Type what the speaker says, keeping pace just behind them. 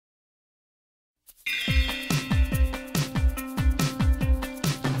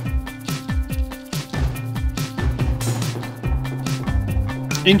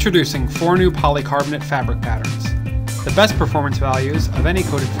Introducing 4 new polycarbonate fabric patterns. The best performance values of any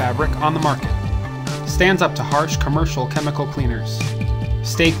coated fabric on the market. Stands up to harsh commercial chemical cleaners.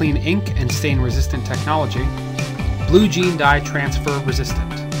 Sta-Kleen ink and stain resistant technology. Blue jean dye transfer resistant.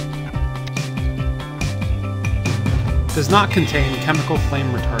 Does not contain chemical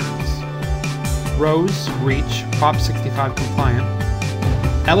flame retardants. Rose, REACH, Prop 65 compliant.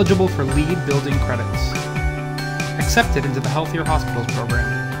 Eligible for LEED building credits. Accepted into the Healthier Hospitals program.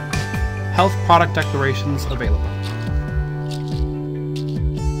 Health product declarations available.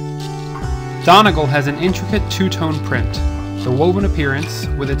 Donegal has an intricate two-tone print. The woven appearance,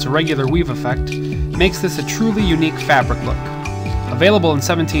 with its irregular weave effect, makes this a truly unique fabric look. Available in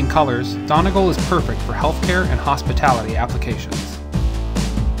 17 colors, Donegal is perfect for healthcare and hospitality applications.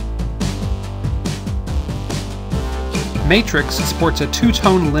 Matrix sports a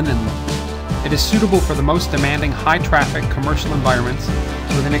two-tone linen look. It is suitable for the most demanding high-traffic commercial environments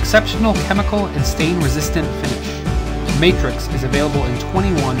with an exceptional chemical and stain-resistant finish. Matrix is available in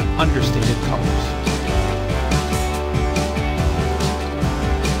 21 understated colors.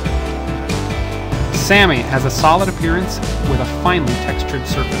 Sammy has a solid appearance with a finely textured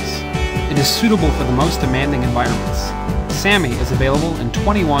surface. It is suitable for the most demanding environments. Sammy is available in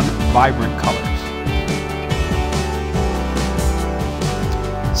 21 vibrant colors.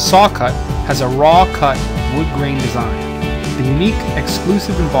 Sawcut has a raw-cut wood grain design. The unique,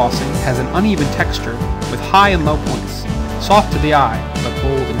 exclusive embossing has an uneven texture with high and low points, soft to the eye, but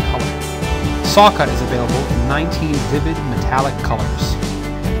bold in color. Sawcut is available in 19 vivid metallic colors.